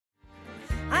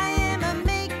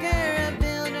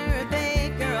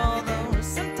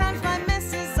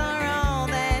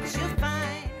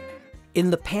In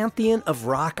the pantheon of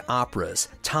rock operas,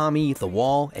 Tommy, The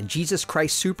Wall, and Jesus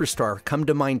Christ Superstar come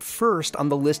to mind first on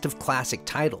the list of classic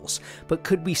titles. But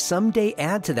could we someday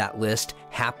add to that list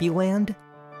Happyland?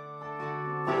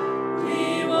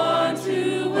 We want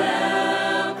to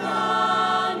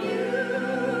welcome you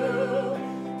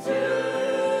to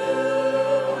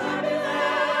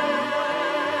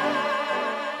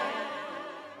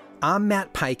I'm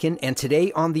Matt Peiken, and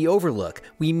today on The Overlook,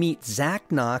 we meet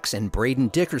Zach Knox and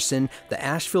Brayden Dickerson, the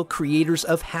Asheville creators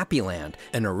of Happyland,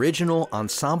 an original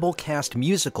ensemble cast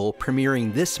musical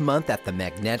premiering this month at the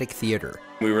Magnetic Theater.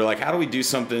 We were like, how do we do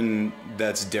something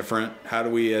that's different? How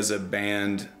do we as a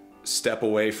band step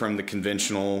away from the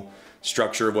conventional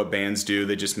structure of what bands do?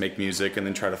 They just make music and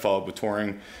then try to follow up with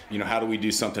touring. You know, how do we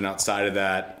do something outside of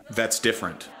that that's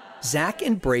different? Zach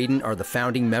and Brayden are the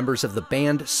founding members of the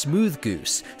band Smooth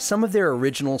Goose. Some of their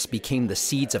originals became the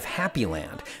seeds of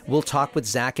Happyland. We'll talk with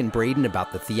Zach and Brayden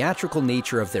about the theatrical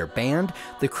nature of their band,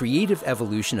 the creative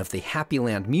evolution of the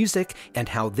Happyland music, and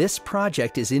how this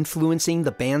project is influencing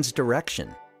the band's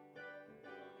direction.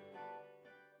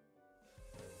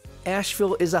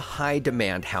 Asheville is a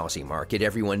high-demand housing market,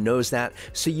 everyone knows that,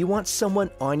 so you want someone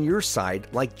on your side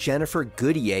like Jennifer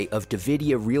Goodyear of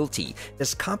Davidia Realty.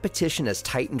 As competition has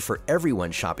tightened for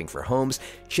everyone shopping for homes,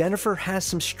 Jennifer has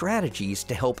some strategies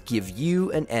to help give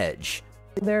you an edge.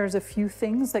 There's a few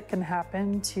things that can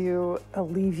happen to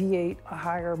alleviate a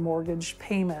higher mortgage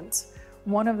payment.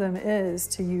 One of them is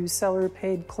to use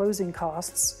seller-paid closing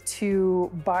costs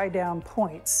to buy down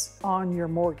points on your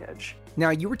mortgage.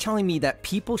 Now, you were telling me that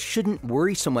people shouldn't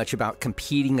worry so much about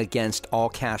competing against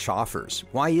all-cash offers.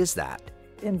 Why is that?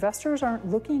 Investors aren't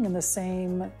looking in the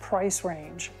same price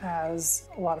range as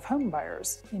a lot of home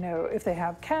buyers. You know, if they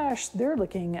have cash, they're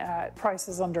looking at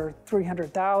prices under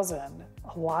 $300,000.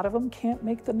 A lot of them can't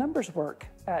make the numbers work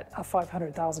at a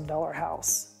 $500,000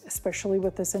 house, especially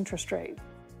with this interest rate.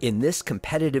 In this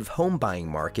competitive home buying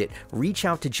market, reach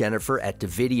out to Jennifer at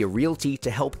Davidia Realty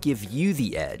to help give you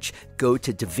the edge. Go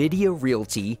to Davidia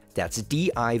Realty, that's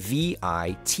DIVITIA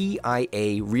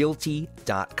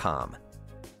Realty.com.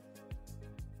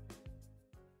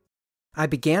 I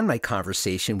began my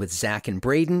conversation with Zach and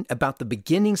Brayden about the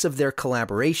beginnings of their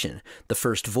collaboration. The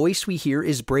first voice we hear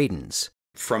is Brayden's.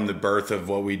 From the birth of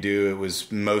what we do, it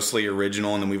was mostly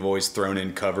original, and then we've always thrown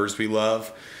in covers we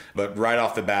love. But right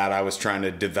off the bat, I was trying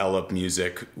to develop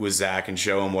music with Zach and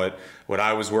show him what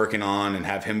I was working on and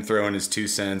have him throw in his 2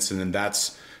 cents. And then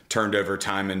that's turned over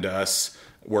time into us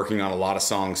working on a lot of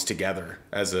songs together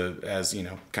as you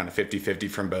know, kind of 50-50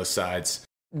 from both sides.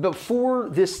 Before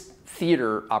this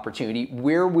theater opportunity,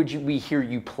 where would we hear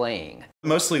you playing?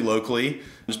 Mostly locally.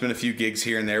 There's been a few gigs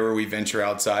here and there where we venture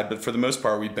outside, but for the most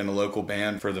part, we've been a local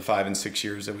band for the 5 and 6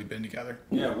 years that we've been together.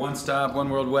 Yeah, One Stop, One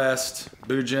World West,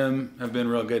 Boo Gym have been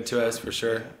real good to us for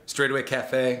sure. Straightaway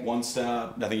Cafe. One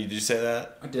Stop. I think you did you say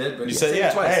that? I did, but you said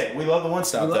yeah. Twice. Hey, we love the One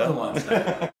Stop. We love the One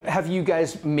Stop. Have you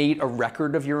guys made a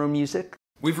record of your own music?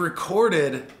 We've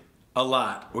recorded a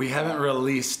lot. We haven't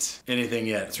released anything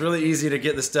yet. It's really easy to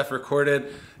get the stuff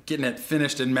recorded. Getting it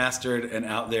finished and mastered and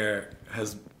out there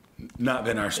has not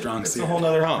been our strong suit. It's a whole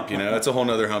nother hump, you know. It's a whole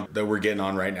nother hump that we're getting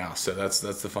on right now. So that's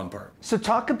the fun part. So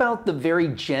talk about the very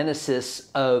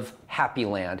genesis of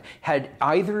Happyland. Had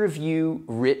either of you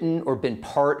written or been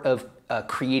part of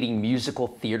creating musical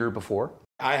theater before?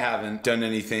 I haven't done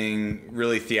anything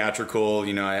really theatrical.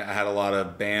 You know, I had a lot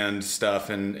of band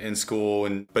stuff in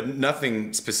school, but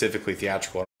nothing specifically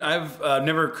theatrical. I've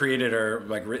never created or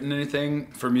written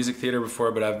anything for music theater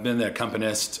before, but I've been the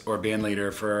accompanist or band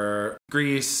leader for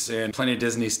Grease and plenty of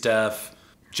Disney stuff.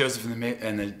 Joseph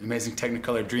and the Amazing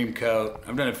Technicolor Dreamcoat.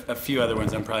 I've done a few other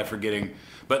ones I'm probably forgetting.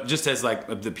 But just as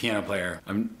the piano player,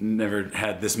 I've never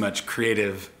had this much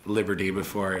creative liberty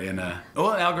before in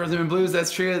Algorithm and Blues,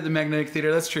 that's true. The Magnetic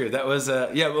Theater, that's true. That was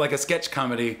like a sketch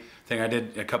comedy thing. I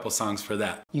did a couple songs for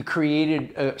that. You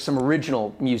created some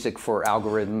original music for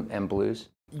Algorithm and Blues?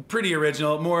 Pretty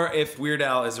original. More if Weird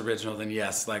Al is original than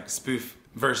yes, like spoof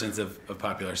versions of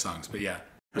popular songs, but yeah.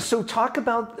 So talk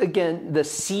about, again, the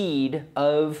seed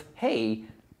of, hey,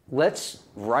 let's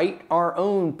write our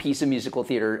own piece of musical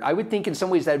theater. I would think in some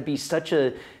ways that would be such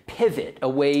a pivot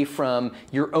away from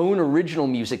your own original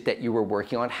music that you were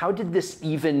working on. How did this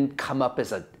even come up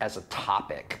as a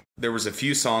topic? There was a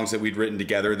few songs that we'd written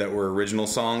together that were original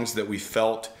songs that we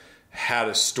felt had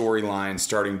a storyline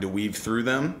starting to weave through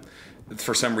them.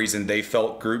 For some reason, they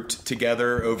felt grouped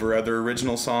together over other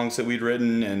original songs that we'd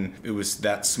written, and it was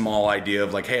that small idea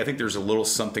of hey, I think there's a little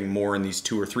something more in these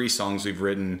 2 or 3 songs we've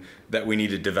written that we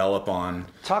need to develop on.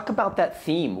 Talk about that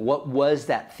theme. What was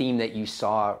that theme that you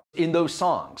saw? in those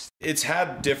songs? It's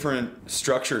had different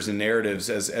structures and narratives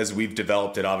as we've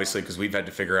developed it, obviously, because we've had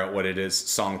to figure out what it is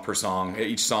song per song.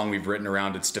 Each song we've written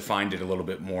around, it's defined it a little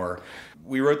bit more.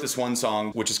 We wrote this one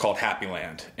song, which is called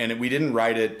Happyland, and we didn't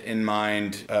write it in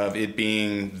mind of it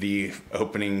being the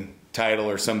opening title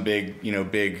or some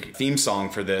big theme song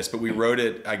for this, but we wrote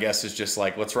it, I guess, as just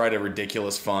like, let's write a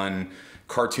ridiculous, fun,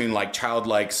 cartoon-like,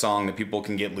 childlike song that people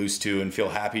can get loose to and feel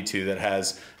happy to, that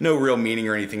has no real meaning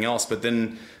or anything else. But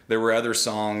then there were other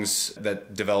songs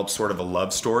that developed sort of a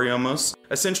love story almost.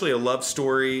 Essentially a love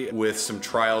story with some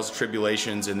trials,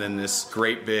 tribulations, and then this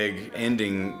great big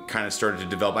ending kind of started to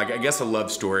develop. I guess a love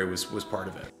story was part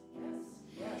of it.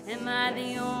 Am I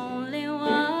the only one?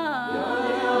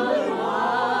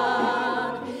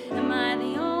 Am I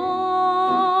the only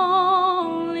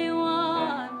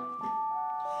one?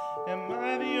 Am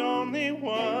I the only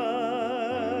one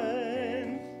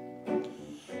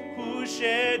who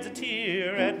sheds a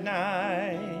tear at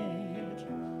night?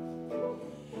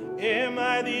 Am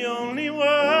I the only one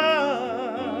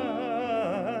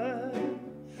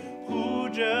who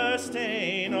just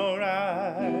ain't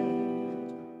alright?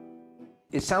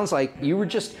 It sounds like you were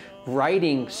just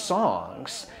writing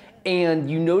songs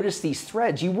and you noticed these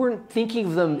threads. You weren't thinking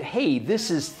of them, hey, this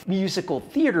is musical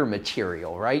theater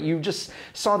material, right? You just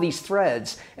saw these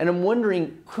threads. And I'm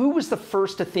wondering, who was the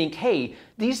first to think, hey,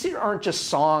 these aren't just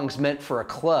songs meant for a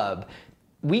club.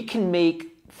 We can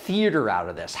make theater out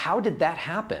of this. How did that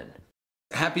happen?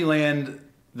 Happyland,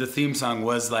 the theme song,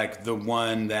 was like the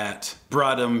one that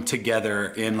brought them together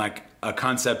in like a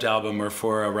concept album or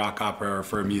for a rock opera or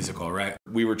for a musical, right?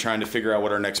 We were trying to figure out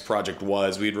what our next project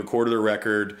was. We had recorded a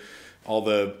record. All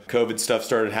the COVID stuff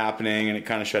started happening and it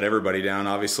kind of shut everybody down,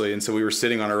 obviously. And so we were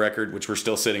sitting on a record, which we're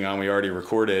still sitting on, we already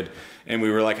recorded. And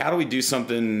we were like, how do we do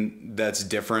something that's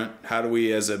different? How do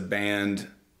we as a band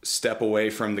step away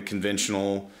from the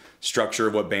conventional structure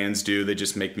of what bands do? They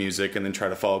just make music and then try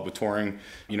to follow up with touring.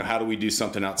 How do we do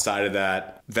something outside of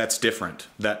that that's different,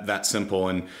 that simple?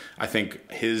 And I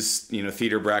think his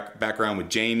theater background with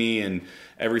Jamie and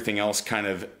everything else kind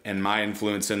of, and my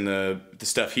influence in the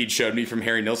stuff he'd showed me from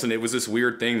Harry Nilsson, it was this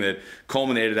weird thing that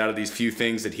culminated out of these few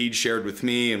things that he'd shared with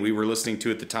me and we were listening to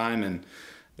at the time. And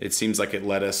it seems like it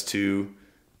led us to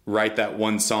write that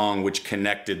one song which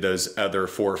connected those other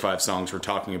 4 or 5 songs we're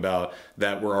talking about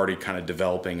that were already kind of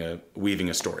weaving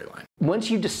a storyline. Once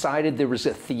you decided there was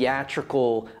a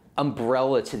theatrical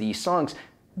umbrella to these songs,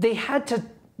 they had to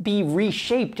be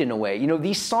reshaped in a way.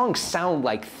 These songs sound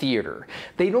like theater.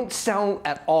 They don't sound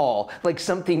at all like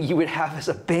something you would have as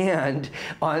a band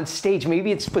on stage.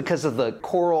 Maybe it's because of the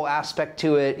choral aspect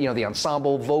to it, the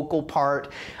ensemble vocal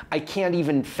part. I can't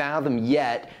even fathom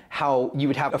yet how you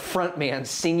would have a front man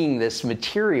singing this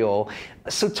material.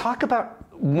 So talk about,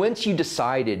 once you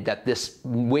decided that this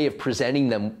way of presenting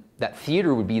them, that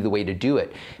theater would be the way to do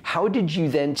it, how did you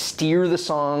then steer the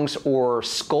songs or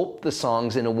sculpt the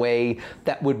songs in a way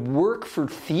that would work for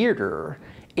theater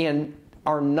and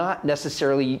are not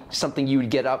necessarily something you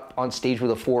would get up on stage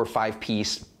with a 4 or 5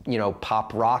 piece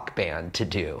pop rock band to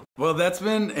do? Well, that's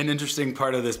been an interesting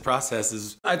part of this process.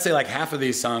 Is I'd say like half of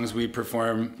these songs we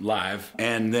perform live,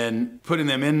 and then putting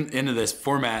them into this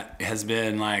format has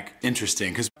been like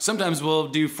interesting, because sometimes we'll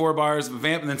do 4 bars of a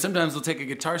vamp, and then sometimes we'll take a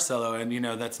guitar solo, and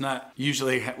that's not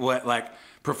usually what like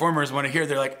performers want to hear.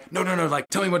 They're like, no, like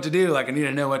tell me what to do. Like I need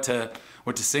to know what to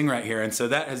sing right here. And so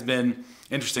that has been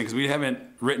interesting, because we haven't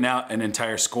written out an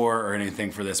entire score or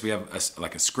anything for this. We have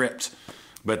a script,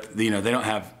 but they don't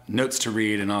have notes to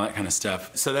read and all that kind of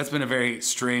stuff. So that's been a very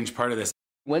strange part of this.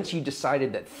 Once you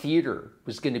decided that theater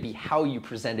was going to be how you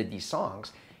presented these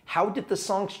songs, how did the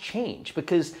songs change?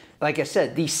 Because, like I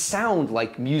said, these sound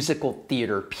like musical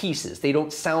theater pieces. They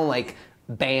don't sound like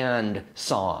band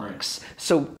songs. Right.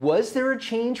 So was there a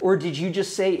change, or did you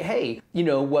just say, hey,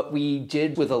 what we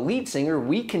did with a lead singer,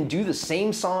 we can do the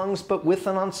same songs but with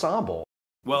an ensemble?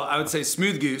 Well, I would say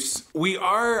Smooth Goose, we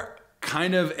are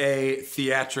kind of a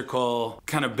theatrical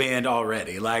kind of band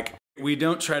already. Like, we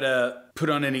don't try to put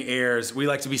on any airs. We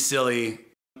like to be silly.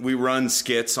 We run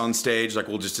skits on stage. Like,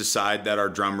 we'll just decide that our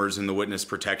drummer's in the witness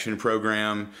protection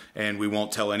program and we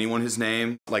won't tell anyone his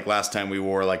name. Like last time we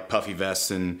wore like puffy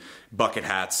vests and bucket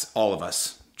hats, all of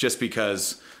us, just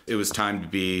because it was time to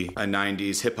be a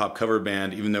 90s hip-hop cover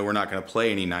band, even though we're not going to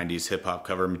play any 90s hip-hop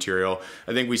cover material.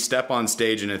 I think we step on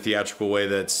stage in a theatrical way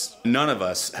that's, none of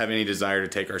us have any desire to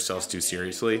take ourselves too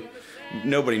seriously.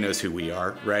 Nobody knows who we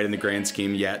are, right, in the grand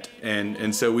scheme yet.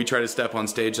 And so we try to step on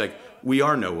stage like we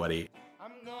are nobody.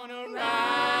 I'm gonna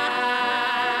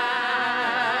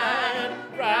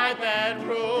ride that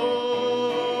road.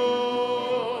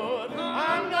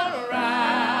 I'm gonna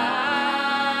ride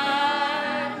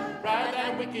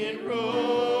crooked road.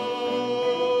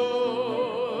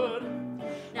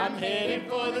 I'm heading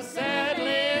for the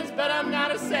Sadlands, but I'm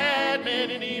not a sad man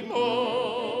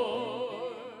anymore.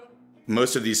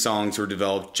 Most of these songs were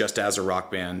developed just as a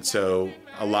rock band, so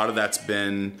a lot of that's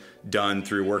been done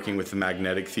through working with the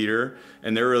Magnetic Theater,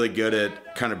 and they're really good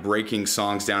at kind of breaking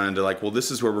songs down into like, well,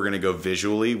 this is where we're going to go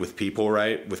visually with people,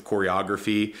 right? With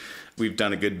choreography. We've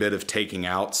done a good bit of taking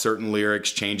out certain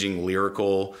lyrics, changing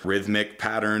lyrical, rhythmic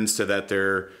patterns so that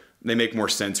they make more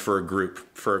sense for a group,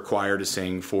 for a choir to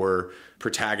sing, for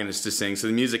protagonists to sing. So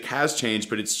the music has changed,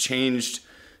 but it's changed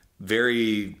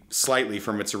very slightly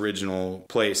from its original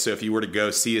place. So if you were to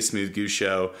go see a Smooth Goose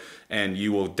show, and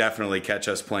you will definitely catch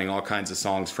us playing all kinds of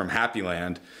songs from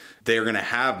Happyland, they're going to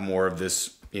have more of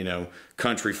this,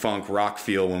 country funk rock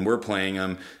feel when we're playing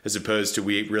them, as opposed to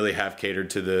we really have catered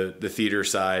to the theater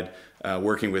side,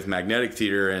 working with Magnetic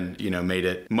Theater and, made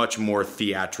it much more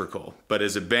theatrical. But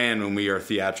as a band, when we are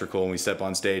theatrical and we step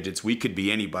on stage, we could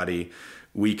be anybody.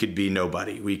 We could be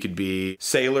nobody. We could be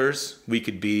sailors. We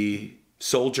could be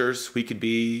soldiers. We could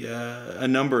be a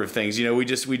number of things. We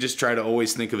just try to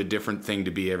always think of a different thing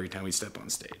to be every time we step on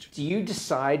stage. Do you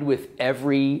decide with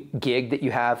every gig that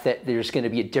you have that there's going to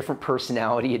be a different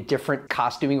personality, a different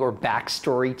costuming or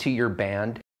backstory to your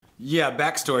band? Yeah,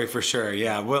 backstory for sure.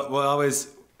 Yeah, we'll always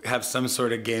have some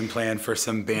sort of game plan for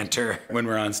some banter when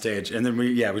we're on stage, and then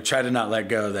we try to not let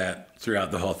go of that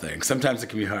throughout the whole thing. Sometimes it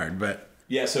can be hard, but.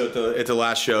 Yeah, so at the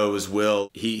last show, it was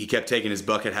Will. He kept taking his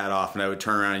bucket hat off, and I would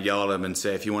turn around and yell at him and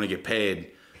say, if you want to get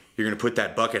paid, you're going to put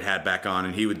that bucket hat back on.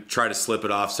 And he would try to slip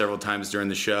it off several times during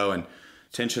the show, and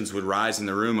tensions would rise in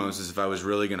the room almost as if I was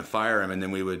really going to fire him. And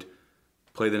then we would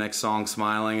play the next song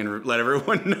smiling and let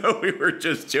everyone know we were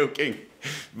just joking.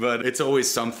 But it's always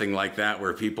something like that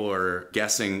where people are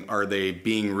guessing, are they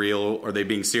being real, are they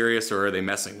being serious, or are they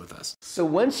messing with us? So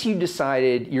once you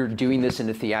decided you're doing this in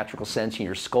a theatrical sense and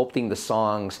you're sculpting the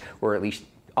songs, or at least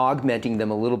augmenting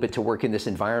them a little bit to work in this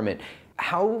environment,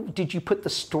 how did you put the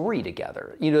story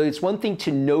together? It's one thing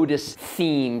to notice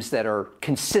themes that are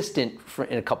consistent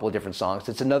in a couple of different songs.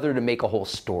 It's another to make a whole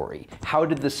story. How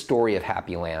did the story of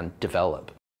Happyland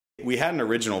develop? We had an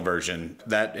original version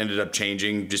that ended up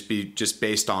changing just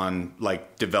based on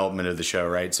development of the show,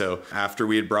 right? So after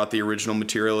we had brought the original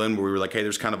material in, where we were like, hey,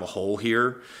 there's kind of a hole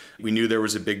here. We knew there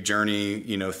was a big journey,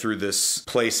 through this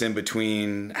place in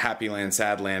between Happyland,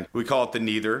 Sadland. We call it the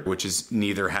neither, which is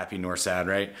neither happy nor sad,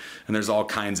 right? And there's all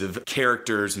kinds of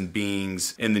characters and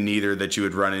beings in the neither that you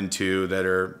would run into that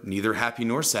are neither happy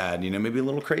nor sad, maybe a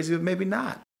little crazy, but maybe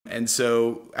not. And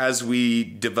so as we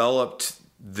developed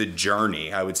the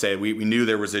journey, I would say we knew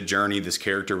there was a journey this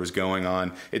character was going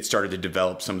on. It started to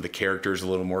develop some of the characters a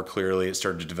little more clearly. It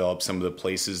started to develop some of the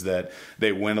places that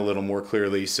they went a little more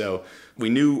clearly. So we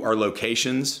knew our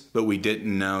locations, but we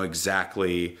didn't know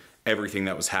exactly everything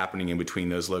that was happening in between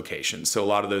those locations. So a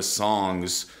lot of those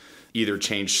songs either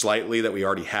changed slightly that we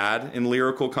already had in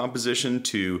lyrical composition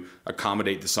to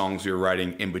accommodate the songs we were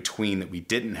writing in between that we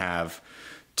didn't have,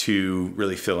 to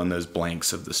really fill in those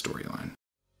blanks of the storyline.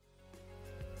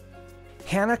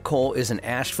 Hannah Cole is an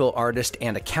Asheville artist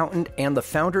and accountant and the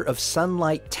founder of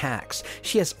Sunlight Tax.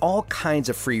 She has all kinds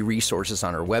of free resources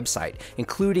on her website,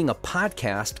 including a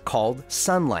podcast called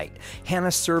Sunlight.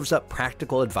 Hannah serves up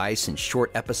practical advice in short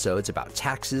episodes about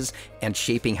taxes and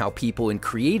shaping how people in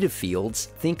creative fields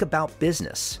think about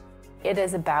business. It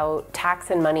is about tax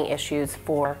and money issues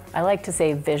for, I like to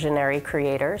say, visionary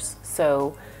creators.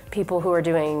 So people who are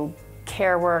doing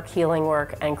care work, healing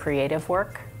work, and creative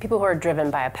work. People who are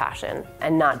driven by a passion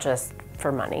and not just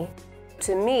for money.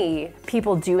 To me,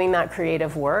 people doing that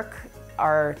creative work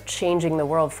are changing the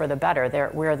world for the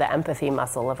better. We're the empathy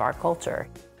muscle of our culture.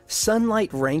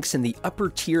 Sunlight ranks in the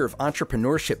upper tier of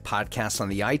entrepreneurship podcasts on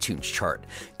the iTunes chart.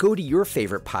 Go to your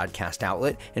favorite podcast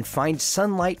outlet and find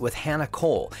Sunlight with Hannah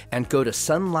Cole, and go to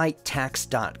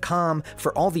sunlighttax.com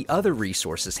for all the other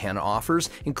resources Hannah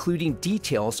offers, including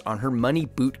details on her money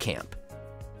boot camp.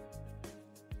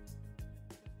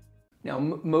 Now,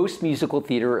 most musical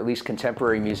theater, or at least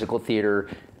contemporary musical theater,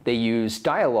 they use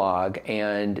dialogue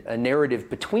and a narrative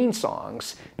between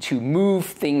songs to move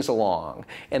things along.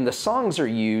 And the songs are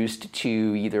used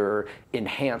to either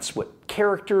enhance what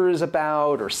character is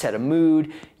about or set a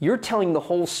mood. You're telling the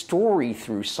whole story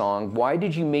through song. Why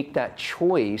did you make that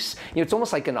choice? It's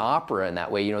almost like an opera in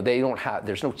that way.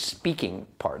 There's no speaking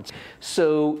parts.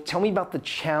 So tell me about the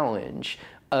challenge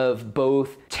of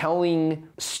both telling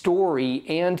story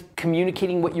and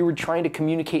communicating what you were trying to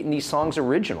communicate in these songs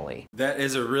originally? That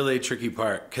is a really tricky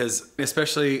part, because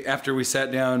especially after we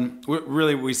sat down,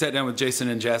 we sat down with Jason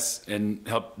and Jess, and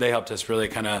they helped us really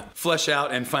kind of flesh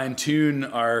out and fine tune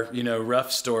our,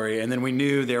 rough story. And then we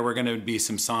knew there were going to be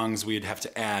some songs we'd have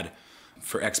to add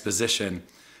for exposition.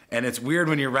 And it's weird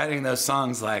when you're writing those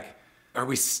songs, like, are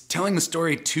we telling the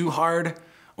story too hard,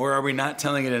 or are we not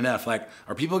telling it enough? Like,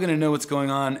 are people going to know what's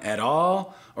going on at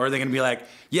all? Or are they going to be like,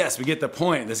 yes, we get the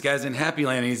point. This guy's in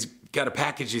Happyland. He's got a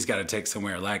package he's got to take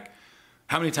somewhere. Like,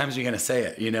 how many times are you going to say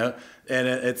it, And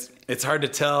it's hard to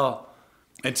tell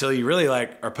until you really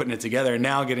are putting it together. And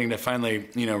now getting to finally,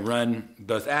 run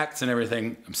both acts and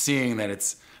everything, I'm seeing that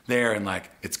it's there and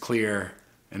it's clear,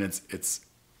 and it's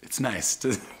nice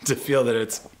to feel that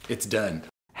it's done.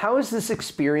 How has this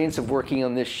experience of working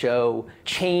on this show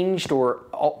changed or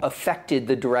affected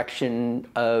the direction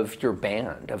of your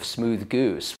band, of Smooth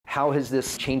Goose? How has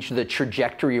this changed the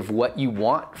trajectory of what you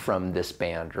want from this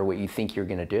band, or what you think you're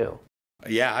going to do?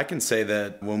 Yeah, I can say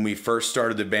that when we first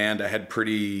started the band, I had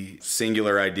pretty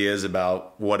singular ideas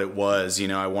about what it was.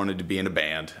 I wanted to be in a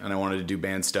band, and I wanted to do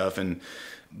band stuff, and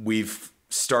we've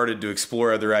started to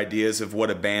explore other ideas of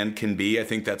what a band can be. I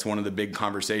think that's one of the big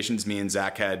conversations me and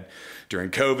Zach had during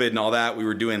COVID and all that. We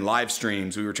were doing live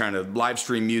streams. We were trying to live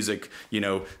stream music,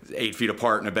 8 feet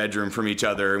apart in a bedroom from each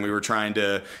other. And we were trying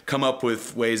to come up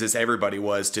with ways, as everybody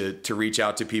was, to reach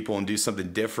out to people and do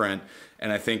something different.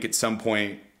 And I think at some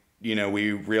point,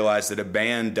 we realized that a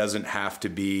band doesn't have to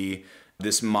be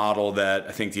this model that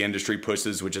I think the industry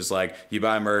pushes, which is you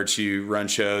buy merch, you run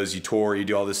shows, you tour, you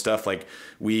do all this stuff.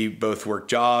 We both work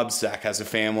jobs. Zach has a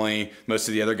family. Most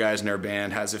of the other guys in our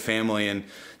band has a family, and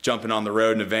jumping on the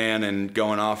road in a van and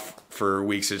going off for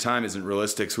weeks at a time isn't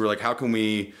realistic. So we're how can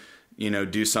we,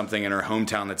 do something in our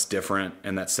hometown that's different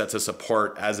and that sets us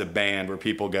apart as a band, where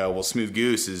people go, well, Smooth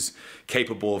Goose is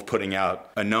capable of putting out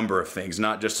a number of things,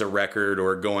 not just a record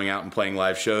or going out and playing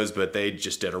live shows, but they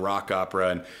just did a rock opera,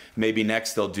 and maybe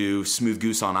next they'll do Smooth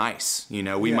Goose on ice. We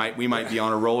might be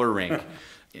on a roller rink,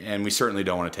 and we certainly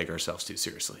don't want to take ourselves too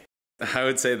seriously. I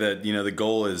would say that, the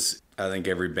goal is, I think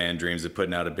every band dreams of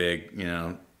putting out a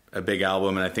big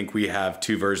album, and I think we have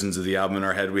 2 versions of the album in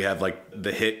our head. We have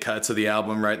the hit cuts of the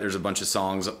album, right? There's a bunch of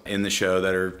songs in the show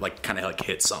that are kind of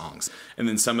hit songs, and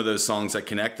then some of those songs that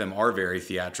connect them are very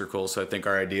theatrical. So I think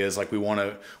our idea is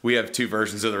we have 2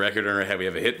 versions of the record in our head. We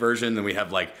have a hit version, then we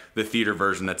have the theater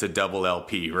version that's a double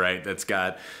LP, right? That's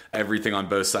got everything on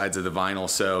both sides of the vinyl.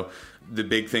 So the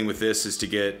big thing with this is to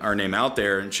get our name out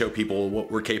there and show people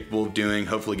what we're capable of doing,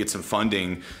 hopefully get some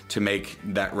funding to make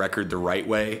that record the right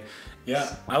way.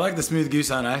 Yeah, I like the Smooth Goose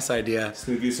on Ice idea.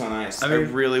 Smooth Goose on Ice. I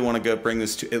really want to go bring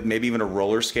this to maybe even a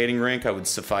roller skating rink. I would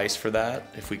suffice for that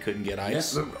if we couldn't get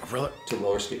ice. Yeah, to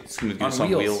roller skate. Smooth Goose on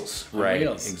wheels. Right,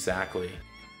 exactly.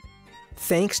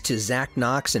 Thanks to Zach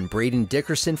Knox and Brayden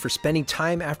Dickerson for spending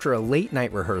time after a late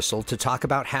night rehearsal to talk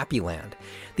about Happyland.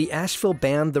 The Asheville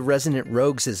band The Resonant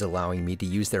Rogues is allowing me to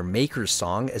use their Maker's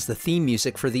song as the theme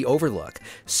music for The Overlook.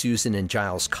 Susan and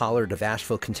Giles Collard of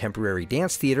Asheville Contemporary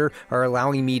Dance Theater are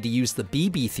allowing me to use the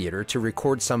BB Theater to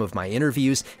record some of my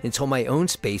interviews until my own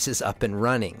space is up and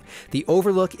running. The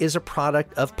Overlook is a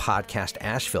product of Podcast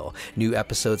Asheville. New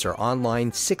episodes are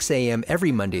online 6 a.m.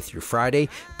 every Monday through Friday.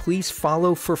 Please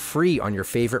follow for free on your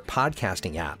favorite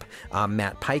podcasting app. I'm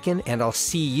Matt Peiken, and I'll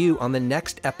see you on the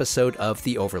next episode of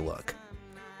The Overlook.